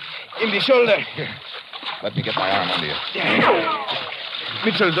 In the shoulder. Here, let me get my arm under you.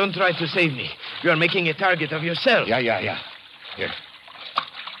 Mitchell, don't try to save me. You are making a target of yourself. Yeah. Here.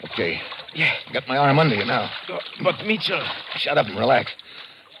 Okay. Yeah. Got my arm under you now. But Mitchell. Shut up and relax.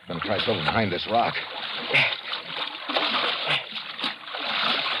 I'm going to try to over behind this rock.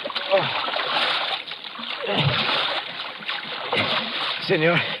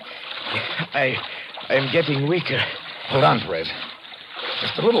 Senor, I'm getting weaker. Hold on, Perez.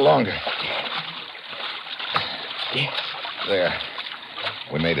 Just a little longer. There.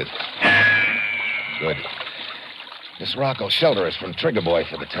 We made it. Good. This rock will shelter us from Trigger Boy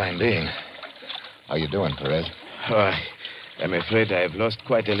for the time being. How you doing, Perez? Oh, I'm afraid I have lost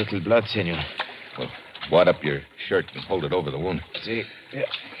quite a little blood, senor. Well, wad up your shirt and hold it over the wound. See?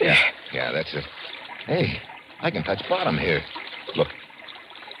 Yeah, that's it. Hey, I can touch bottom here. Look,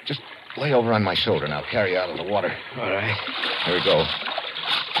 just lay over on my shoulder and I'll carry you out of the water. All right. Here we go.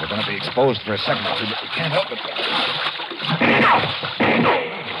 We're going to be exposed for a second or two, but we can't help it.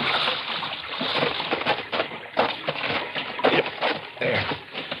 There.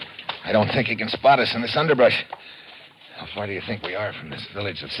 I don't think he can spot us in this underbrush. How far do you think we are from this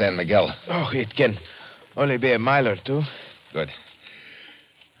village of San Miguel? Oh, it can only be a mile or two. Good.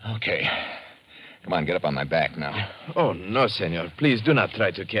 Okay. Come on, get up on my back now. Oh, no, senor. Please do not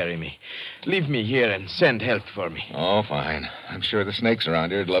try to carry me. Leave me here and send help for me. Oh, fine. I'm sure the snakes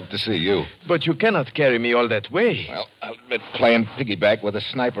around here would love to see you. But you cannot carry me all that way. Well, I'll admit playing piggyback with a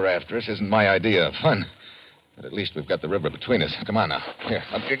sniper after us isn't my idea of fun. But at least we've got the river between us. Come on now. Here,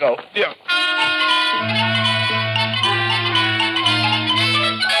 up you go. Yeah.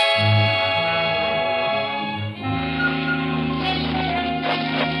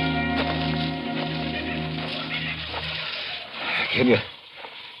 Can you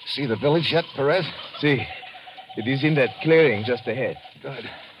see the village yet, Perez? See. It is in that clearing just ahead. Good.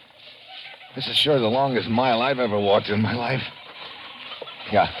 This is sure the longest mile I've ever walked in my life.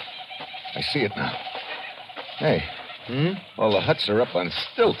 Yeah, I see it now. Hey. All the huts are up on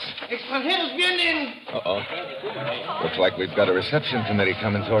stilts. Extranjeros vienen! Uh-oh. Looks like we've got a reception committee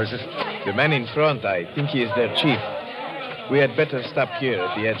coming towards us. The man in front, I think he is their chief. We had better stop here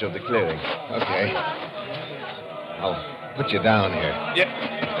at the edge of the clearing. Okay. I'll put you down here. Yeah.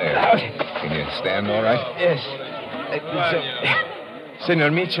 There. Can you stand all right? Yes.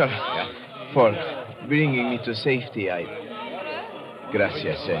 Senor Mitchell. Yeah. For bringing me to safety,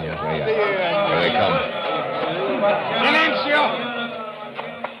 Gracias, senor. Yeah. Here they come.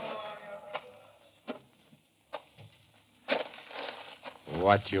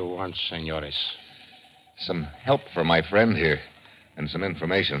 What you want, senores? Some help for my friend here, and some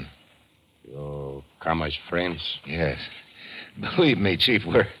information. You come as friends? Yes. Believe me, Chief,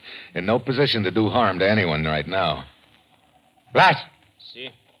 we're in no position to do harm to anyone right now. Blas!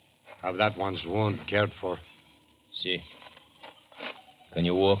 Si. Have that one's wound cared for? Si. Can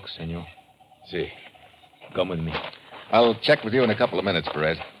you walk, senor? See. Come with me. I'll check with you in a couple of minutes,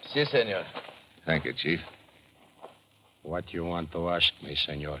 Perez. Si, senor. Thank you, Chief. What you want to ask me,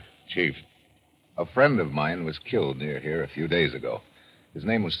 senor? Chief, a friend of mine was killed near here a few days ago. His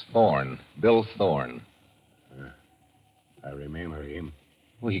name was Thorne, Bill Thorne. I remember him.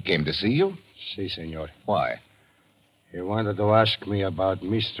 Well, he came to see you? Si, senor. Why? He wanted to ask me about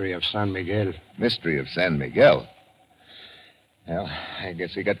mystery of San Miguel. Mystery of San Miguel? Well, I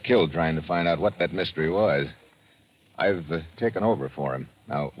guess he got killed trying to find out what that mystery was. I've taken over for him.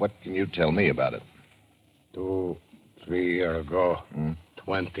 Now, what can you tell me about it? 2, 3 years ago,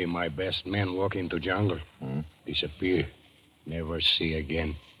 20 my best men walk into jungle. Disappear. Never see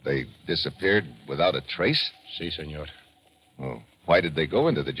again. They disappeared without a trace? Si, senor. Oh, why did they go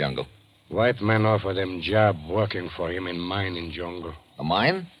into the jungle? White man offer them job working for him in mine in jungle. A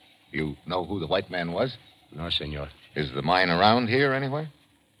mine? You know who the white man was? No, senor. Is the mine around here anywhere?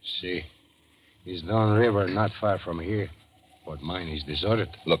 Si. It's down river, not far from here. But mine is deserted.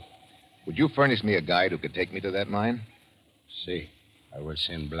 Look, would you furnish me a guide who could take me to that mine? Si. I will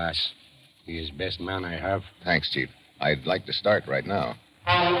send Blas. He is best man I have. Thanks, Chief. I'd like to start right now.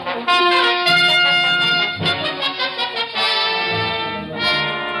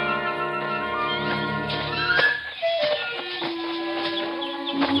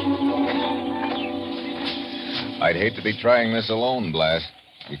 I'd hate to be trying this alone, Blas.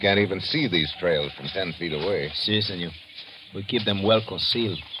 You can't even see these trails from 10 feet away. Si, senor. We keep them well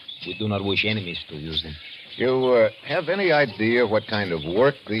concealed. We do not wish enemies to use them. You have any idea what kind of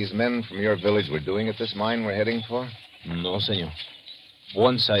work these men from your village were doing at this mine we're heading for? No, senor.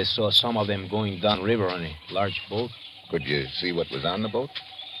 Once I saw some of them going downriver on a large boat. Could you see what was on the boat?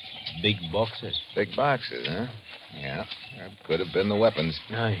 Big boxes. Big boxes, huh? Yeah, that could have been the weapons.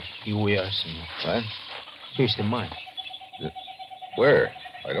 Aye, here we are, senor. What? Here's the mine. Where?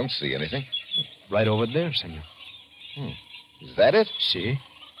 I don't see anything. Right over there, senor. Is that it? See?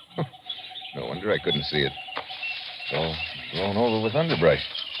 No wonder I couldn't see it. It's all blown over with underbrush.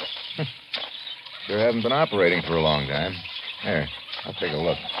 Sure haven't been operating for a long time. Here, I'll take a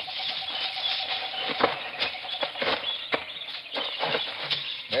look.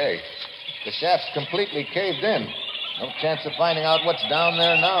 Hey, the shaft's completely caved in. No chance of finding out what's down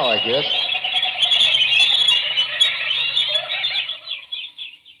there now, I guess.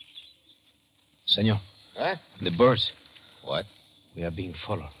 Senor. Huh? The birds. What? We are being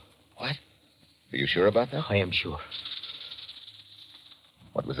followed. What? Are you sure about that? I am sure.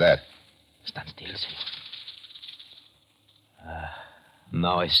 What was that? Stand still, senor.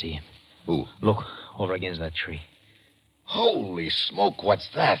 Now I see him. Who? Look, over against that tree. Holy smoke, what's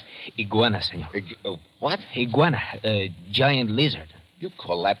that? Iguana, senor. What? Iguana, a giant lizard. You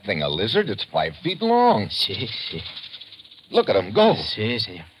call that thing a lizard? It's 5 feet long. Si, si. Look at him go. Si,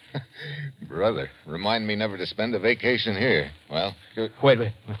 senor. Brother, remind me never to spend a vacation here. Well,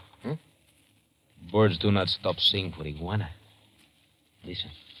 Wait. Birds do not stop singing for iguana. Listen.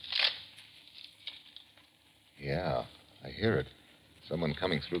 Yeah, I hear it. Someone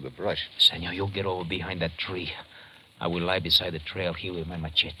coming through the brush. Senor, you get over behind that tree. I will lie beside the trail here with my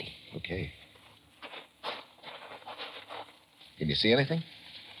machete. Okay. Can you see anything?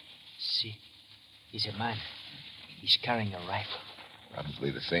 See. He's a man. He's carrying a rifle. Probably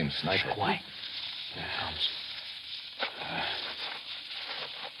the same sniper. Quiet. Here he comes.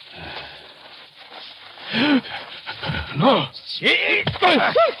 No. See?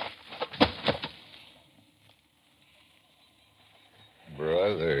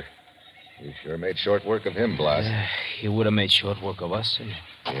 Brother, you sure made short work of him, Blas. He would have made short work of us, senor.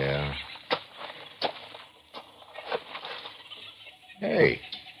 Yeah. Hey,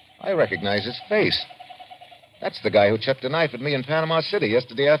 I recognize his face. That's the guy who chucked a knife at me in Panama City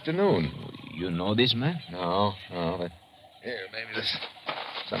yesterday afternoon. You know this man? No, but here, maybe there's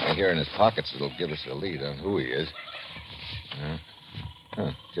something here in his pockets that'll give us a lead on who he is.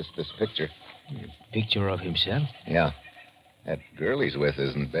 Just this picture. Picture of himself? Yeah. That girl he's with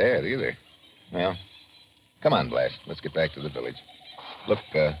isn't bad either. Well, come on, Blas. Let's get back to the village. Look,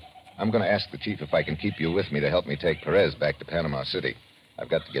 I'm going to ask the chief if I can keep you with me to help me take Perez back to Panama City. I've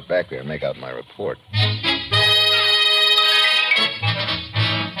got to get back there and make out my report.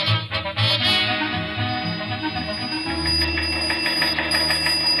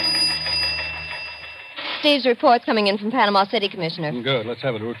 Steve's report's coming in from Panama City, Commissioner. Good. Let's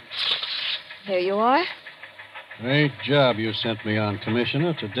have it, Ruth. Here you are. Great job you sent me on,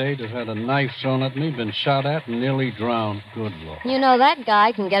 Commissioner. To date, I've had a knife thrown at me, been shot at, and nearly drowned. Good Lord. You know, that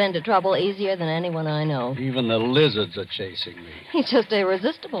guy can get into trouble easier than anyone I know. Even the lizards are chasing me. He's just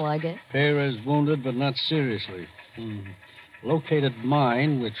irresistible, I guess. Perez wounded, but not seriously. Located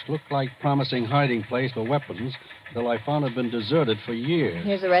mine, which looked like promising hiding place for weapons, till I found it had been deserted for years.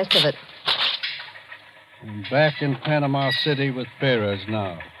 Here's the rest of it. I'm back in Panama City with Perez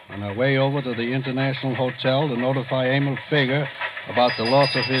now. On our way over to the International Hotel to notify Emil Fager about the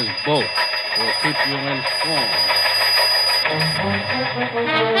loss of his boat. We'll keep you informed.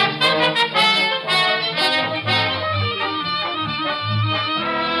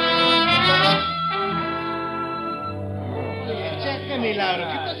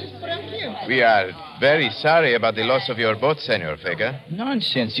 We are very sorry about the loss of your boat, Senor Fager.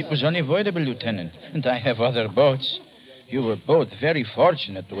 Nonsense. It was unavoidable, Lieutenant. And I have other boats. You were both very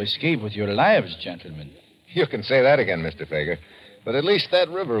fortunate to escape with your lives, gentlemen. You can say that again, Mr. Fager. But at least that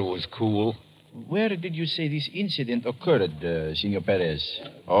river was cool. Where did you say this incident occurred, Senor Perez?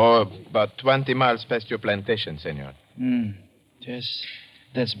 Oh, about 20 miles past your plantation, Senor. Yes.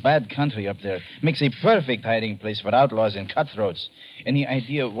 That's bad country up there. Makes a perfect hiding place for outlaws and cutthroats. Any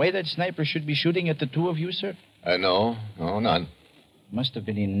idea why that sniper should be shooting at the two of you, sir? No, none. Must have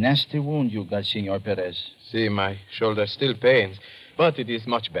been a nasty wound you got, Senor Perez. See, my shoulder still pains, but it is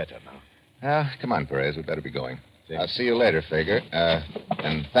much better now. Come on, Perez. We'd better be going. I'll see you later, Fager.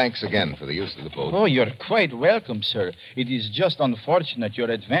 And thanks again for the use of the boat. Oh, you're quite welcome, sir. It is just unfortunate your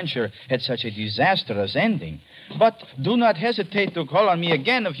adventure had such a disastrous ending. But do not hesitate to call on me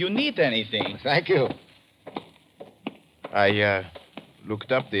again if you need anything. Thank you. I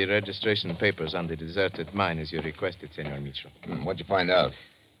looked up the registration papers on the deserted mine as you requested, Senor Mitchell. What'd you find out?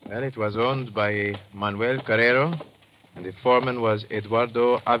 Well, it was owned by Manuel Carrero, and the foreman was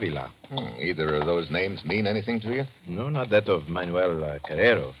Eduardo Avila. Either of those names mean anything to you? No, not that of Manuel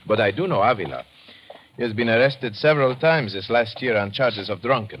Carrero, but I do know Avila. He has been arrested several times this last year on charges of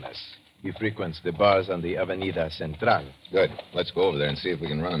drunkenness. He frequents the bars on the Avenida Central. Good. Let's go over there and see if we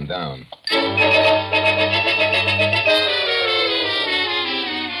can run him down.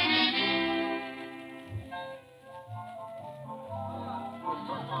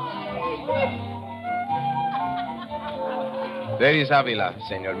 There is Avila,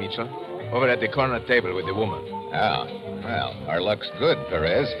 Senor Mitchell, over at the corner table with the woman. Ah, well, our luck's good,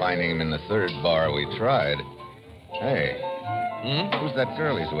 Perez, finding him in the third bar we tried. Hey, who's that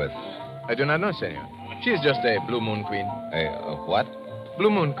girl he's with? I do not know, Senor. She is just a Blue Moon Queen. A what?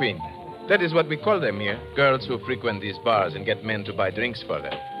 Blue Moon Queen. That is what we call them here. Girls who frequent these bars and get men to buy drinks for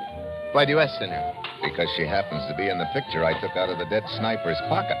them. Why do you ask, Senor? Because she happens to be in the picture I took out of the dead sniper's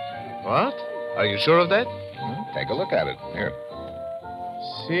pocket. What? Are you sure of that? Take a look at it. Here.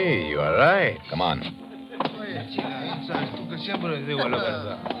 See, you are right. Come on.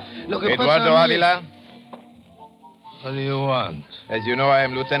 Eduardo Avila. What do you want? As you know, I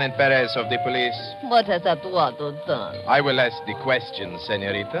am Lieutenant Perez of the police. What has Eduardo done? I will ask the questions,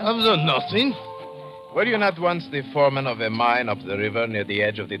 senorita. I've done nothing. Were you not once the foreman of a mine up the river near the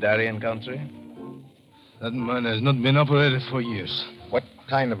edge of the Darien country? That mine has not been operated for years. What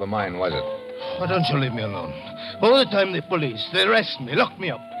kind of a mine was it? Why don't you leave me alone? All the time the police, they arrest me, lock me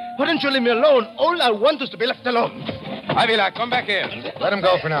up. Why don't you leave me alone? All I want is to be left alone. Avila, come back here. Let him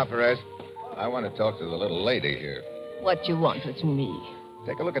go for now, Perez. I want to talk to the little lady here. What you want with me?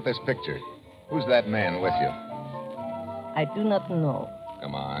 Take a look at this picture. Who's that man with you? I do not know.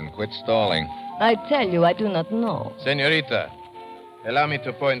 Come on, quit stalling. I tell you, I do not know. Senorita, allow me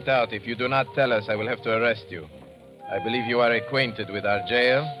to point out, if you do not tell us, I will have to arrest you. I believe you are acquainted with our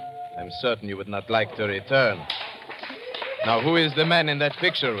jail. I'm certain you would not like to return. Now, who is the man in that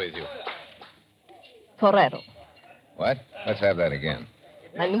picture with you? Carrero. What? Let's have that again.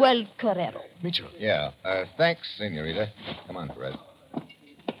 Manuel Carrero. Mitchell. Yeah. Thanks, senorita. Come on, Perez.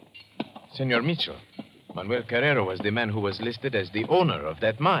 Senor Mitchell, Manuel Carrero was the man who was listed as the owner of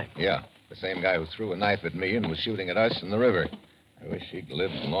that mine. Yeah. The same guy who threw a knife at me and was shooting at us in the river. I wish he'd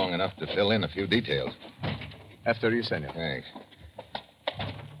lived long enough to fill in a few details. After you, senor. Thanks.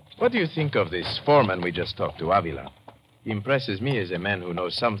 What do you think of this foreman we just talked to, Avila? He impresses me as a man who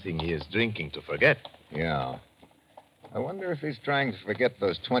knows something he is drinking to forget. Yeah. I wonder if he's trying to forget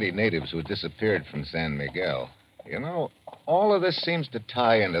those 20 natives who disappeared from San Miguel. You know, all of this seems to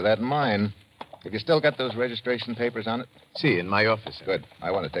tie into that mine. Have you still got those registration papers on it? See, in my office. Good.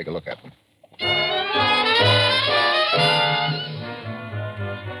 I want to take a look at them.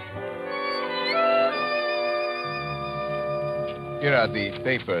 Here are the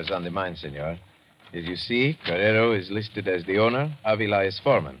papers on the mine, senor. As you see, Carrero is listed as the owner, Avila is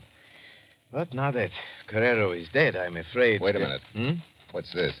foreman. But now that Carrero is dead, I'm afraid... Wait a minute.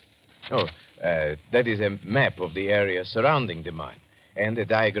 What's this? Oh, that is a map of the area surrounding the mine and a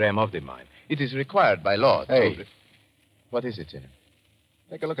diagram of the mine. It is required by law Hey. What is it, senor?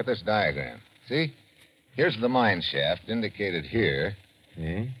 Take a look at this diagram. See? Here's the mine shaft indicated here.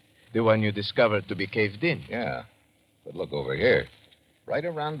 Eh? The one you discovered to be caved in? Yeah. But look over here. Right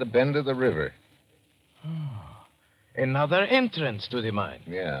around the bend of the river. Oh, another entrance to the mine.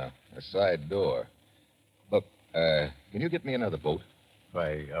 Yeah, a side door. Look, can you get me another boat?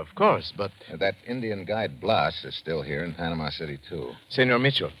 Why, of course, but... That Indian guide Blas is still here in Panama City, too. Senor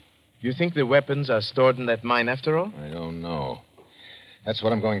Mitchell, you think the weapons are stored in that mine after all? I don't know. That's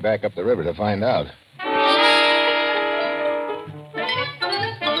what I'm going back up the river to find out.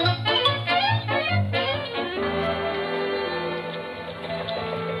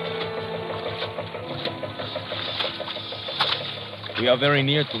 We are very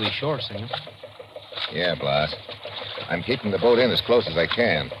near to the shore, senor. Yeah, Blas. I'm keeping the boat in as close as I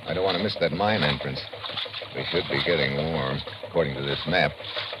can. I don't want to miss that mine entrance. We should be getting warm, according to this map.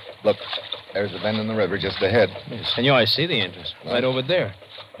 Look, there's the bend in the river just ahead. Yes, senor, I see the entrance. Right over there.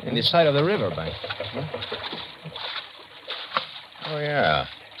 In the side of the river bank. Oh, yeah.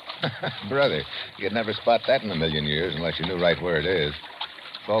 Brother, you'd never spot that in a million years unless you knew right where it is.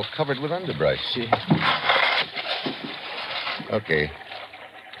 It's all covered with underbrush. See? Okay.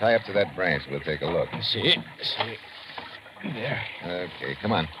 Tie up to that branch. We'll take a look. See. There. Okay,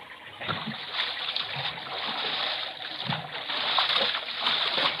 come on.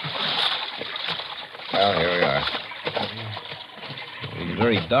 Well, here we are. It's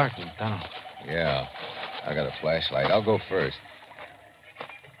very dark in town. Yeah. I got a flashlight. I'll go first.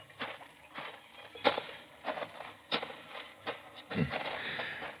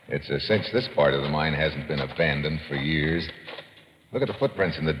 It's a cinch this part of the mine hasn't been abandoned for years. Look at the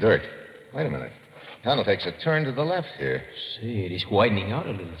footprints in the dirt. Wait a minute. Tunnel takes a turn to the left here. See, it is widening out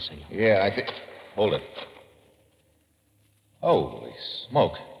a little, senor. Yeah, I think... Hold it. Holy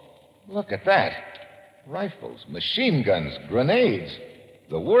smoke. Look at that. Rifles, machine guns, grenades.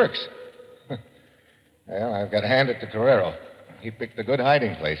 The works. Well, I've got to hand it to Carrero. He picked a good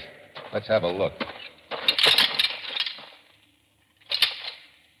hiding place. Let's have a look.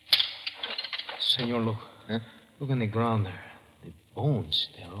 Senor, look. Huh? Look on the ground there. The bones,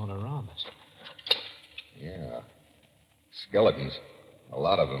 they're all around us. Yeah. Skeletons. A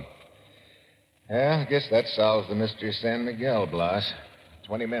lot of them. Yeah, I guess that solves the mystery of San Miguel, Blas.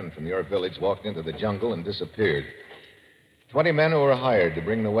 20 men from your village walked into the jungle and disappeared. 20 men who were hired to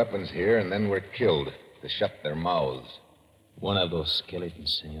bring the weapons here and then were killed to shut their mouths. One of those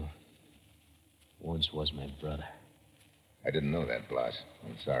skeletons, senor, once was my brother. I didn't know that, Blas.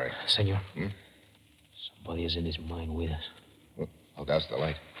 I'm sorry. Senor, somebody is in this mine with us. Well, I'll douse the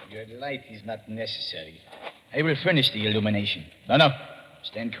light. Your light is not necessary. I will furnish the illumination. No.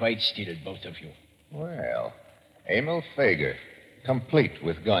 Stand quite still, both of you. Well, Emil Fager, complete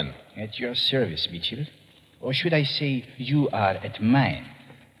with gun. At your service, Mitchell. Or should I say, you are at mine.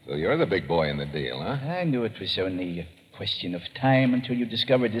 So you're the big boy in the deal, huh? I knew it was only a question of time until you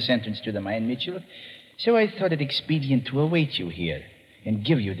discovered this entrance to the mine, Mitchell. So I thought it expedient to await you here and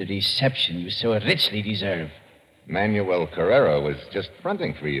give you the reception you so richly deserve. Manuel Carrera was just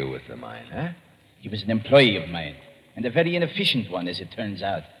fronting for you with the mine, huh? He was an employee of mine, and a very inefficient one, as it turns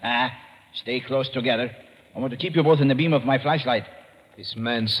out. Stay close together. I want to keep you both in the beam of my flashlight. This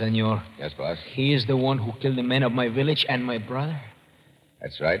man, senor. Yes, boss? He is the one who killed the men of my village and my brother.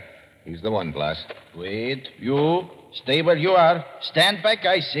 That's right. He's the one, Blas. Wait, you. Stay where you are. Stand back,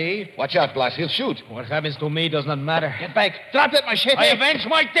 I say. Watch out, Blas. He'll shoot. What happens to me does not matter. Get back. Drop that machete. I avenge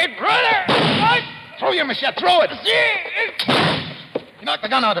my dead brother! Throw your machete. Throw it. Knock the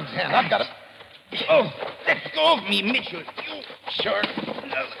gun out of his hand. I've got it. Oh, let go of me, Mitchell. You Sure.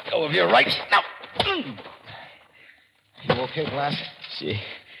 Now let go of your right. Now. You okay, Blas? See,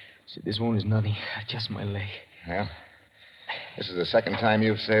 this wound is nothing. Just my leg. Well, this is the second time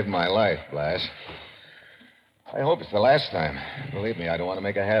you've saved my life, Blas. I hope it's the last time. Believe me, I don't want to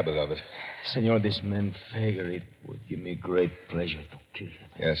make a habit of it. Senor, this man Fager, it would give me great pleasure to kill him.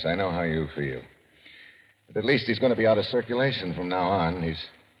 Yes, I know how you feel. But at least he's going to be out of circulation from now on. He's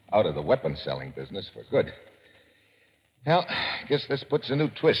out of the weapon-selling business for good. Well, I guess this puts a new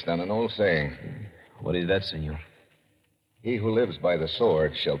twist on an old saying. What is that, senor? He who lives by the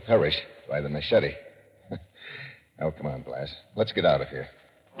sword shall perish by the machete. Oh, come on, Blas. Let's get out of here.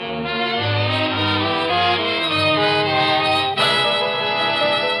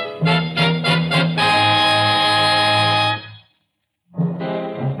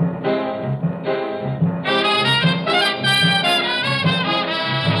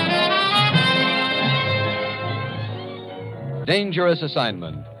 Dangerous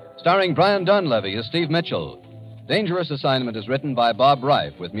Assignment, starring Brian Dunleavy as Steve Mitchell. Dangerous Assignment is written by Bob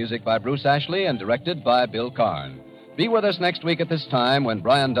Reif, with music by Bruce Ashley and directed by Bill Karn. Be with us next week at this time when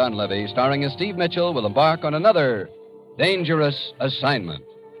Brian Dunleavy, starring as Steve Mitchell, will embark on another Dangerous Assignment.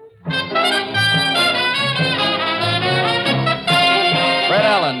 Fred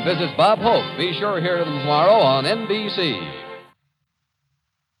Allen visits Bob Hope. Be sure to hear them tomorrow on NBC.